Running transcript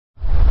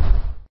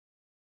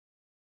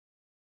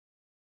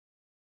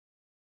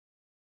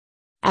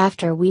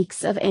After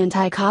weeks of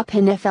anti-cop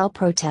NFL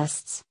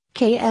protests,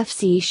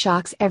 KFC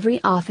shocks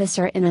every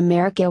officer in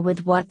America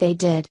with what they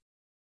did.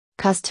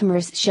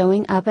 Customers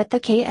showing up at the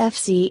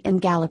KFC in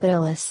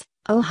Gallipolis,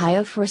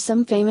 Ohio for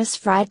some famous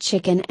fried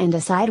chicken and a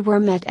side were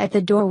met at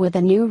the door with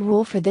a new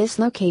rule for this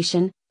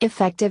location,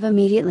 effective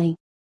immediately.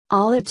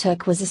 All it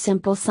took was a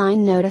simple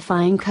sign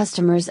notifying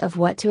customers of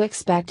what to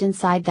expect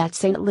inside that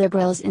sent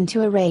liberals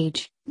into a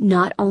rage,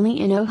 not only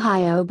in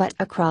Ohio but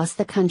across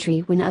the country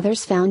when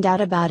others found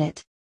out about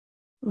it.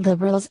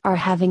 Liberals are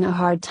having a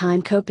hard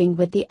time coping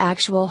with the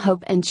actual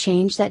hope and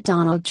change that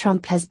Donald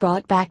Trump has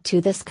brought back to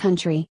this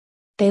country.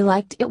 They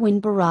liked it when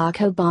Barack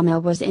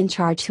Obama was in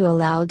charge, who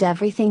allowed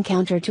everything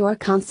counter to our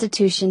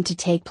Constitution to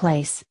take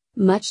place,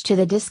 much to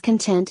the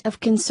discontent of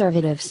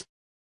conservatives.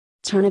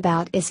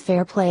 Turnabout is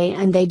fair play,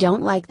 and they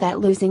don't like that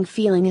losing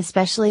feeling,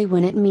 especially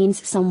when it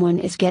means someone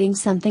is getting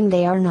something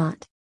they are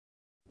not.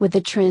 With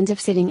the trend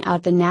of sitting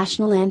out the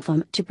national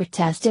anthem to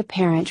protest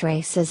apparent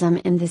racism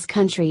in this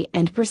country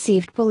and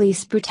perceived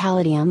police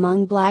brutality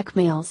among black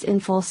males in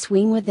full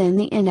swing within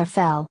the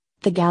NFL,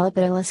 the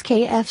Gallipolis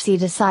KFC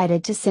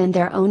decided to send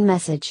their own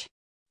message.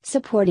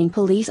 Supporting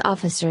police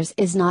officers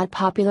is not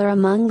popular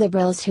among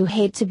liberals who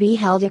hate to be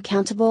held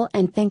accountable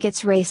and think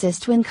it's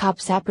racist when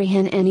cops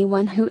apprehend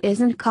anyone who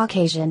isn't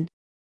Caucasian.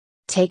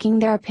 Taking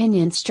their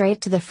opinion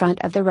straight to the front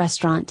of the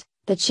restaurant,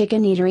 the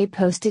chicken eatery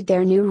posted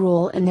their new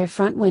rule in their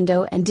front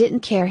window and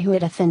didn't care who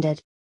it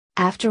offended.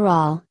 After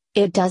all,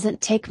 it doesn't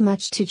take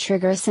much to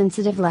trigger a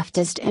sensitive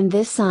leftist, and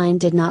this sign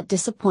did not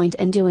disappoint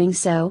in doing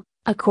so,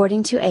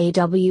 according to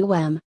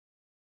AWM.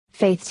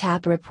 Faith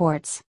Tap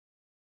reports.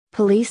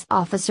 Police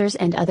officers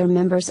and other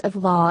members of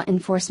law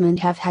enforcement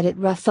have had it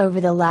rough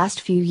over the last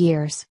few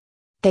years.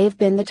 They've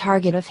been the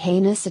target of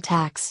heinous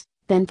attacks,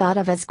 been thought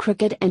of as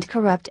crooked and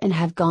corrupt, and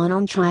have gone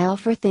on trial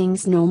for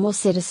things normal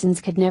citizens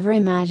could never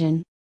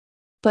imagine.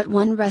 But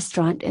one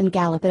restaurant in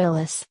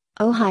Gallipolis,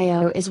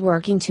 Ohio is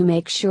working to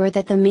make sure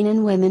that the men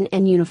and women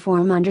in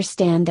uniform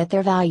understand that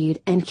they're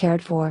valued and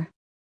cared for.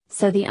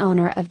 So the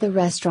owner of the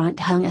restaurant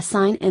hung a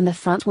sign in the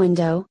front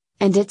window,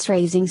 and it's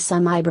raising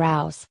some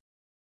eyebrows.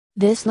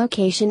 This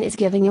location is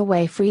giving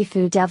away free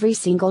food every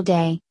single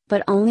day,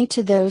 but only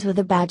to those with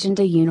a badge and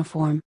a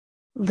uniform.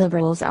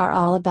 Liberals are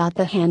all about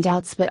the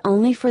handouts, but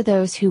only for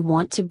those who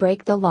want to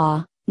break the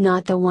law,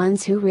 not the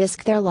ones who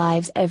risk their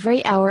lives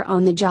every hour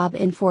on the job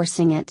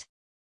enforcing it.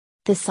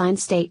 The sign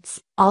states,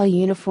 "All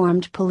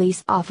uniformed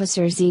police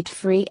officers eat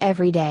free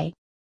every day."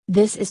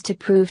 This is to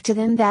prove to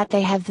them that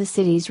they have the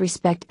city's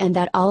respect and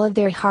that all of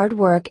their hard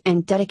work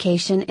and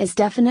dedication is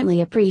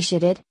definitely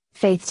appreciated,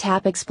 Faith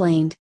Tap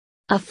explained.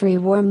 A free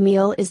warm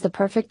meal is the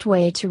perfect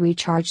way to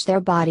recharge their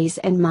bodies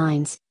and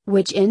minds,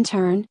 which in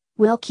turn,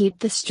 will keep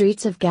the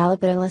streets of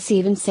Gallipolis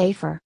even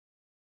safer.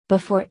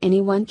 Before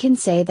anyone can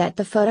say that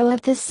the photo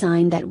of this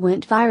sign that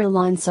went viral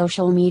on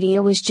social media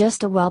was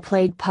just a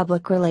well-played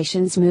public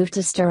relations move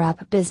to stir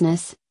up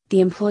business,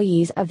 the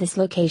employees of this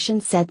location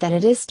said that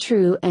it is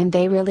true, and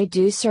they really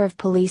do serve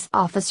police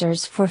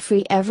officers for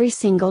free every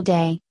single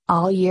day,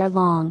 all year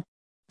long.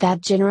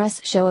 That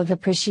generous show of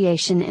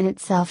appreciation in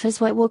itself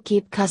is what will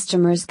keep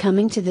customers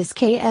coming to this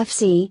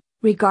KFC,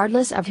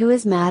 regardless of who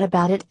is mad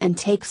about it and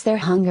takes their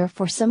hunger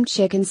for some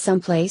chicken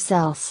someplace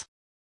else.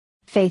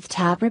 Faith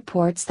Tap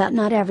reports that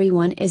not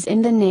everyone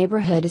in the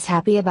neighborhood is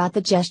happy about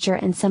the gesture,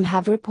 and some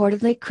have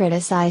reportedly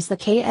criticized the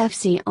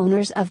KFC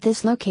owners of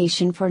this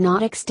location for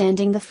not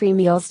extending the free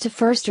meals to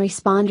first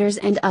responders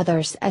and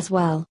others as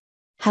well.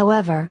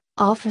 However,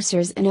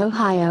 officers in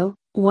Ohio,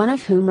 one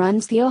of whom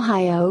runs the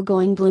Ohio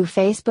Going Blue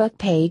Facebook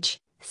page,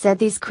 said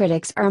these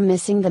critics are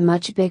missing the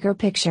much bigger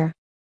picture.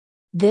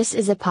 "This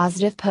is a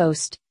positive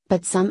post,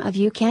 but some of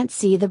you can't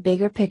see the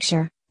bigger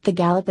picture," the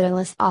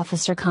Gallipolis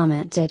officer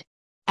commented.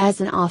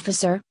 "As an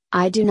officer,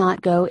 I do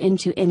not go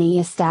into any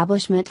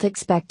establishment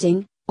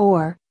expecting,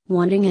 or,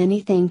 wanting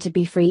anything to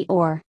be free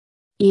or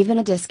even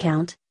a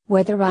discount,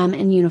 whether I'm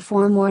in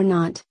uniform or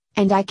not,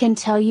 and I can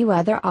tell you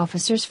other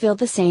officers feel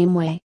the same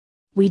way.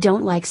 We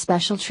don't like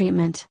special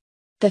treatment.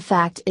 The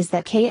fact is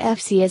that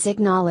KFC is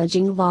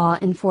acknowledging law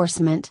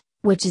enforcement,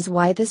 which is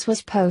why this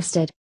was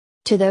posted."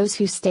 To those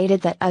who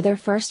stated that other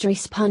first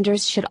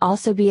responders should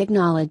also be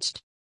acknowledged,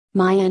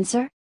 my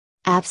answer?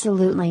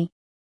 Absolutely.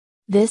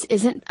 This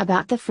isn't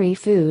about the free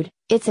food,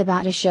 it's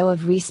about a show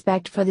of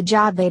respect for the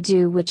job they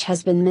do, which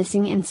has been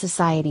missing in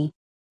society.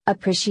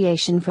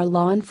 Appreciation for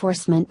law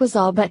enforcement was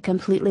all but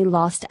completely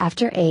lost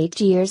after 8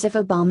 years of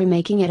Obama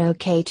making it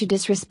okay to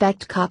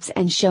disrespect cops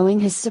and showing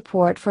his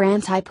support for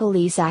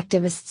anti-police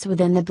activists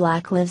within the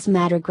Black Lives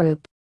Matter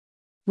group.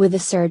 With a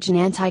surge in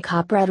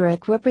anti-cop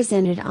rhetoric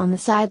represented on the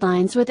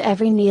sidelines with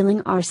every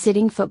kneeling or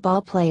sitting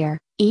football player,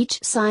 each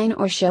sign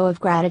or show of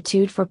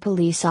gratitude for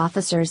police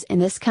officers in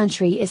this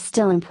country is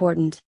still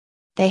important.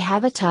 They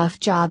have a tough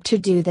job to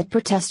do that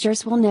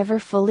protesters will never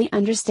fully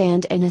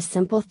understand, and a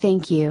simple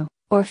thank you,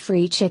 or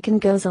free chicken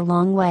goes a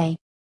long way.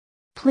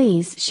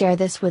 Please share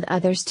this with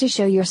others to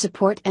show your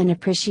support and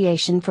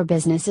appreciation for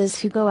businesses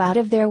who go out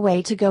of their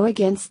way to go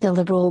against the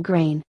liberal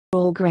grain.